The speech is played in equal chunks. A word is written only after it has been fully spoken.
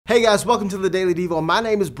Hey guys, welcome to the Daily Devo. My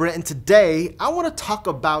name is Brent, and today I want to talk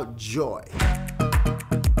about joy.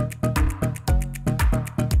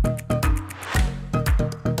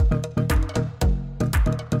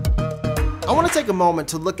 I want to take a moment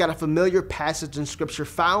to look at a familiar passage in Scripture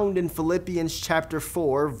found in Philippians chapter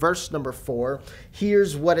 4, verse number 4.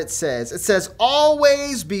 Here's what it says. It says,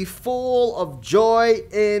 "Always be full of joy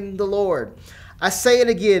in the Lord." I say it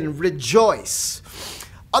again, rejoice.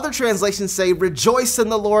 Other translations say, "Rejoice in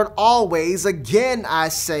the Lord always." Again, I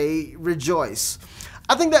say, rejoice.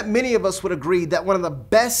 I think that many of us would agree that one of the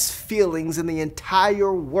best feelings in the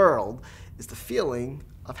entire world is the feeling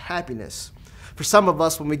of happiness. For some of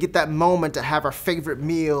us, when we get that moment to have our favorite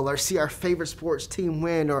meal or see our favorite sports team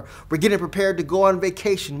win, or we're getting prepared to go on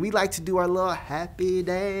vacation, we like to do our little happy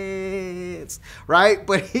dance, right?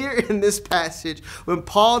 But here in this passage, when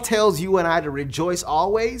Paul tells you and I to rejoice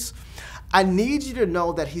always, I need you to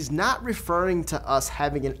know that he's not referring to us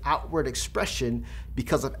having an outward expression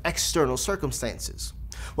because of external circumstances.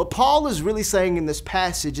 What Paul is really saying in this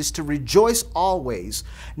passage is to rejoice always,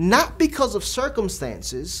 not because of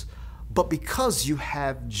circumstances, but because you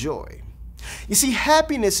have joy. You see,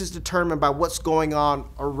 happiness is determined by what's going on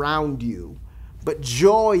around you, but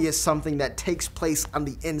joy is something that takes place on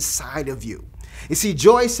the inside of you. You see,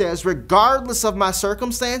 joy says, regardless of my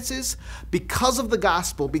circumstances, because of the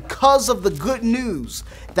gospel, because of the good news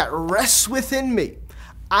that rests within me,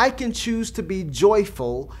 I can choose to be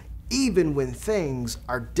joyful even when things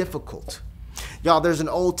are difficult. Y'all, there's an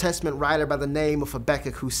Old Testament writer by the name of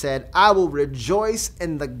Habakkuk who said, "I will rejoice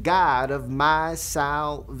in the God of my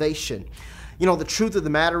salvation." You know, the truth of the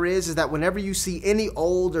matter is that whenever you see any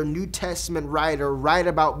Old or New Testament writer write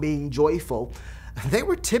about being joyful, they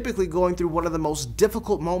were typically going through one of the most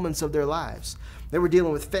difficult moments of their lives. They were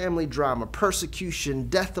dealing with family drama, persecution,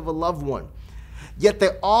 death of a loved one. Yet they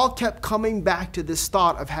all kept coming back to this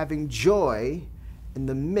thought of having joy in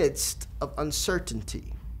the midst of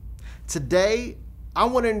uncertainty. Today, I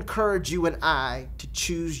want to encourage you and I to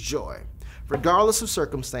choose joy, regardless of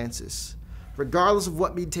circumstances, regardless of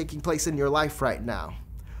what may be taking place in your life right now.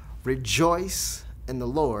 Rejoice in the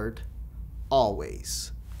Lord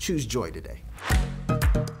always. Choose joy today.